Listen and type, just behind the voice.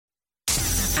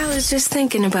I was just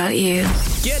thinking about you.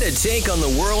 Get a take on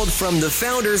the world from the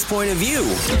founder's point of view.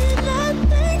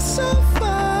 So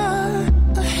far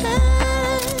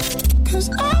ahead, 'cause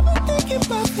I've been thinking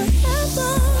about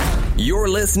forever. You're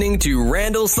listening to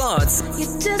Randall's Thoughts.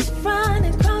 You're just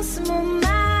running across my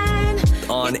mind.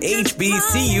 On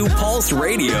HBCU Pulse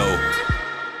Radio.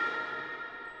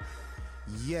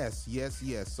 Yes.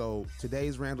 So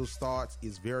today's Randall's Thoughts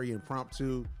is very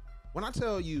impromptu. When I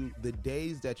tell you the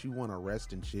days that you want to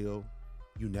rest and chill,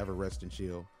 you never rest and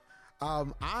chill.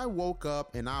 I woke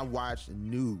up and I watched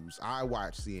news. I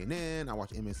watched CNN, I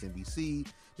watched MSNBC,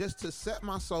 just to set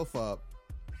myself up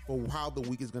for how the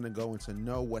week is going to go and to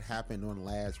know what happened on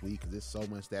last week, because there's so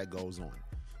much that goes on.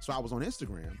 So I was on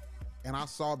Instagram and I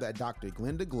saw that Dr.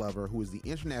 Glenda Glover, who is the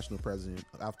international president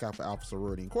of Alpha Kappa Alpha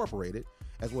Sorority Incorporated,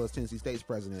 as well as Tennessee State's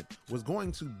president, was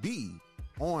going to be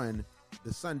on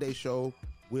the Sunday show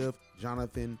with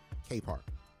Jonathan Capehart.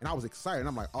 And I was excited.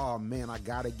 I'm like, oh man, I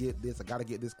gotta get this. I gotta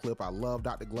get this clip. I love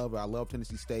Dr. Glover. I love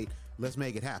Tennessee State. Let's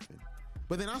make it happen.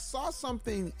 But then I saw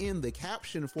something in the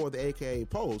caption for the AKA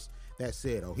post that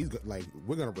said, oh,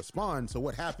 we're gonna respond to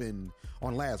what happened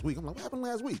on last week. I'm like, what happened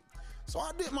last week? So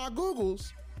I did my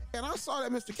Googles and I saw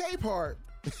that Mr. Capehart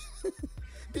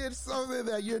did something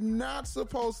that you're not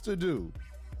supposed to do.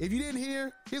 If you didn't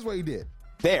hear, here's what he did.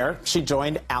 There, she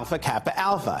joined Alpha Kappa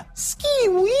Alpha.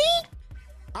 Ski-wee!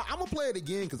 I'm going to play it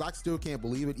again because I still can't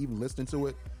believe it, even listening to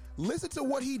it. Listen to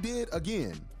what he did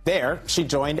again. There, she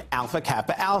joined Alpha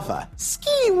Kappa Alpha.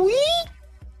 Ski-wee!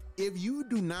 If you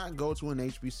do not go to an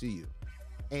HBCU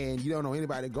and you don't know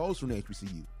anybody that goes to an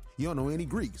HBCU, you don't know any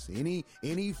Greeks, any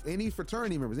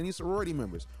fraternity members, any sorority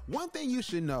members, one thing you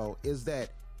should know is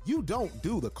that you don't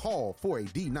do the call for a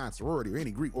D9 sorority or any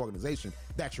Greek organization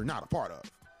that you're not a part of.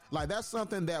 Like, that's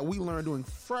something that we learned during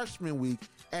freshman week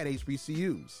at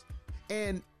HBCUs.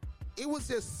 And it was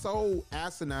just so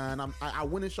asinine. I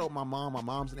went and showed my mom. My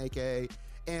mom's an AKA,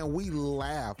 and we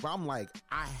laughed. But I'm like,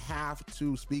 I have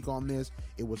to speak on this.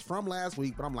 It was from last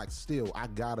week, but I'm like, still, I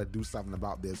gotta do something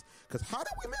about this, because how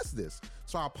did we miss this?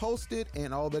 So I posted,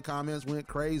 and all the comments went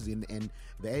crazy, and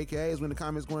the AKAs, when the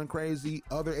comments going crazy,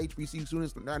 other HBCU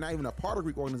students that are not even a part of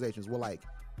Greek organizations were like,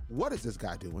 what is this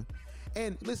guy doing?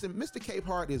 And listen, Mr.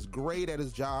 Capehart is great at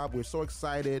his job. We're so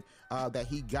excited that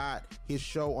he got his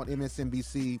show on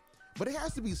MSNBC. But it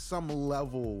has to be some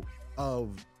level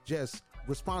of just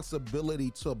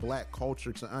responsibility to Black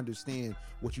culture to understand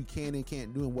what you can and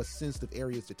can't do and what sensitive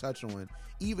areas to touch on,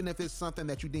 even if it's something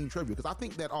that you deem trivial. Because I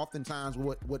think that oftentimes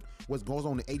what goes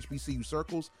on in HBCU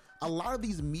circles, a lot of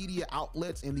these media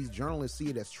outlets and these journalists see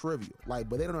it as trivial.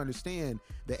 But they don't understand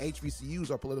that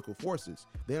HBCUs are political forces.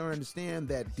 They don't understand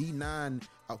that D9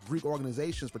 Greek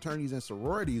organizations, fraternities, and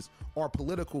sororities are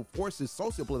political forces,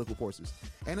 socio-political forces.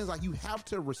 And it's like, you have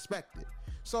to respect it.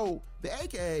 So the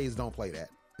AKAs don't play that.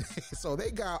 So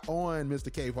they got on Mr.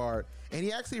 Capehart, and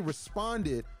he actually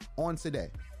responded on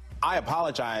Today. I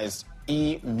apologized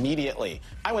immediately.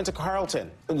 I went to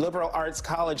Carleton, liberal arts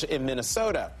college in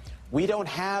Minnesota. We don't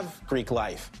have Greek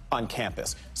life on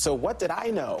campus. So what did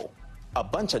I know? A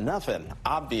bunch of nothing,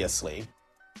 obviously.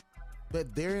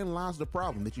 But therein lies the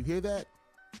problem. Did you hear that?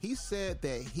 He said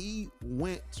that he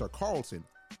went to Carleton,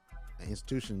 an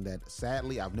institution that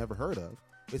sadly I've never heard of.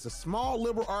 It's a small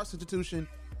liberal arts institution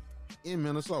in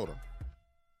Minnesota.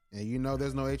 And you know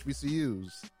there's no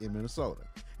HBCUs in Minnesota.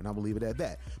 And I believe it at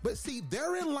that. But see,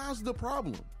 therein lies the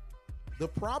problem. The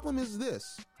problem is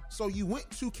this. So you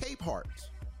went to Capehart,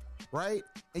 right?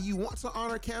 And you want to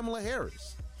honor Kamala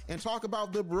Harris and talk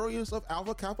about the brilliance of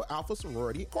Alpha Kappa Alpha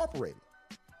Sorority Incorporated.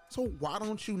 So why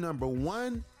don't you, number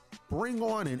one, bring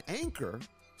on an anchor,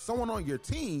 someone on your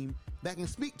team that can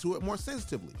speak to it more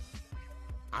sensitively?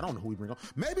 I don't know who we bring on.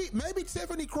 Maybe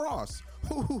Tiffany Cross,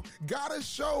 who got a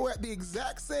show at the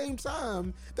exact same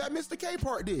time that Mr.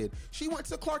 Capehart did. She went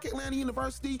to Clark Atlanta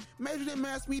University, majored in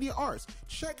mass media arts.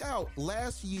 Check out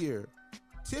last year,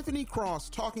 Tiffany Cross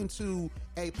talking to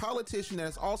a politician that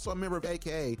is also a member of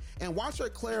AKA, and watch her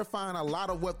clarifying a lot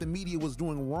of what the media was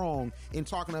doing wrong in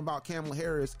talking about Kamala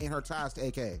Harris and her ties to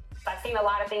AKA. I've seen a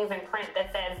lot of things in print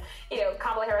that says,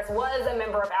 Kamala Harris was a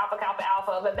member of Alpha Kappa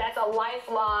Alpha, but that's a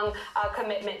lifelong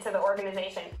commitment to the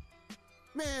organization.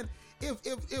 Man, if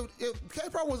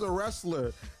Capehart was a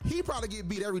wrestler, he'd probably get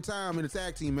beat every time in a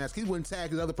tag team match. He wouldn't tag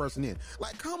his other person in.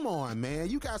 Like, come on, man.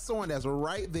 You got someone that's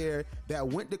right there that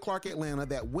went to Clark Atlanta,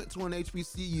 that went to an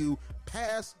HBCU,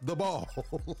 passed the ball.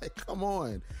 Like, come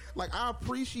on. Like, I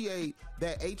appreciate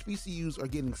that HBCUs are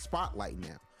getting spotlight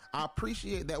now. I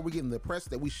appreciate that we're getting the press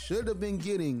that we should have been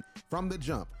getting from the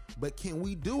jump. But can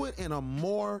we do it in a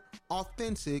more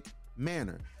authentic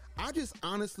manner? I just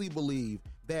honestly believe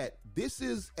that this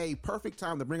is a perfect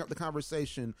time to bring up the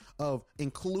conversation of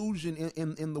inclusion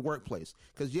in the workplace.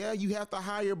 Because, yeah, you have to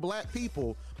hire black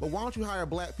people, but why don't you hire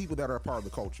black people that are a part of the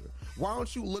culture? Why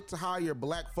don't you look to hire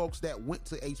black folks that went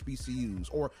to HBCUs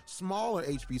or smaller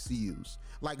HBCUs,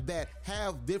 like that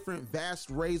have different vast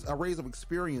arrays of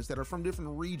experience, that are from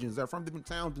different regions, that are from different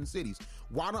towns and cities?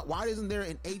 Why isn't there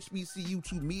an HBCU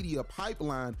to media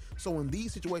pipeline, so when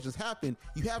these situations happen,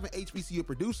 you have an HBCU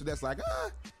producer that's like,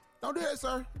 don't do that,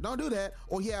 sir. Don't do that.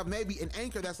 Or you have maybe an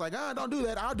anchor that's like, don't do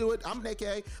that. I'll do it. I'm an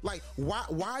AK. Like,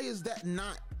 why is that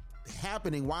not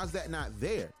happening? Why is that not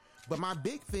there? But my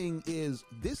big thing is,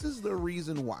 this is the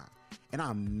reason why. And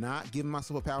I'm not giving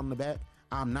myself a pat on the back.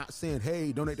 I'm not saying,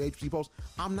 hey, donate to HBCU Post.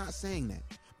 I'm not saying that.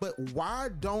 But why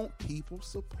don't people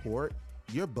support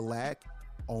your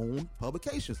black-owned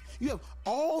publications? You have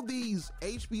all these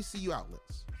HBCU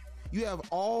outlets. You have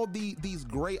all these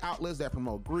great outlets that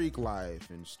promote Greek life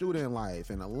and student life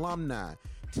and alumni.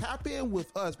 Tap in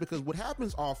with us, because what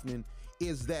happens often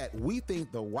is that we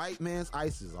think the white man's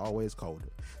ice is always colder.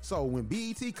 So when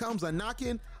BET comes a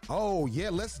knocking, oh yeah,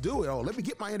 let's do it. Oh, let me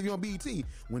get my interview on BET.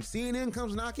 When CNN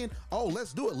comes knocking, oh,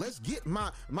 let's do it. Let's get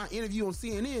my interview on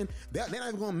CNN. They're not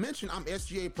even going to mention I'm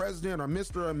SGA president or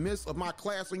Mr. or Miss of my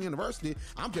class or university.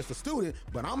 I'm just a student,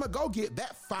 but I'm going to go get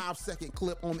that 5-second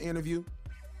clip on the interview.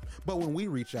 But when we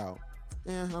reach out,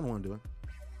 I don't want to do it.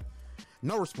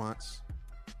 No response.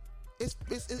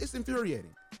 It's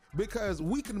infuriating, because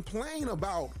we complain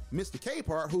about Mr.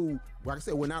 Capehart, who, like I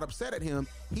said, we're not upset at him.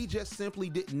 He just simply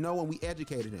didn't know, and we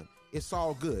educated him. It's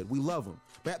all good. We love him.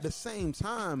 But at the same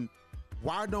time,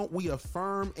 why don't we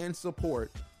affirm and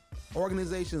support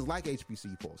organizations like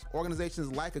HBCU Pulse,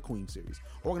 organizations like a Queen Series,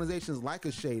 organizations like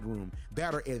a Shade Room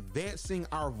that are advancing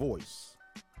our voice?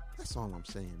 That's all I'm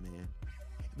saying, man.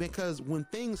 Because when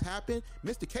things happen,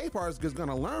 Mr. Capehart is just going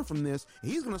to learn from this.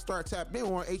 He's going to start tapping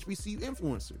in on HBCU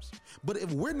influencers. But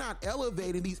if we're not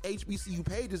elevating these HBCU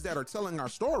pages that are telling our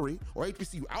story, or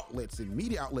HBCU outlets and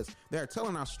media outlets that are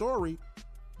telling our story,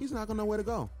 he's not going to know where to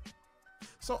go.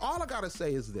 So all I got to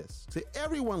say is this. To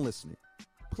everyone listening,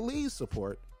 please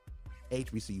support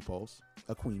HBCU Pulse,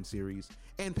 a Queen Series,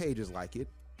 and pages like it,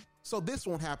 so this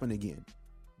won't happen again.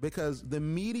 Because the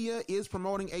media is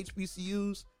promoting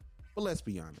HBCUs, but let's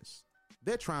be honest,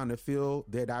 they're trying to fill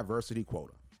their diversity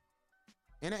quota.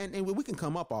 And we can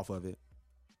come up off of it,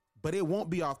 but it won't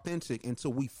be authentic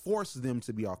until we force them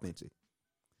to be authentic.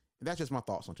 And that's just my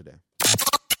thoughts on today.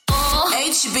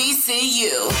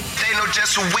 HBCU. They know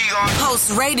just who we are.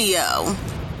 Post Radio.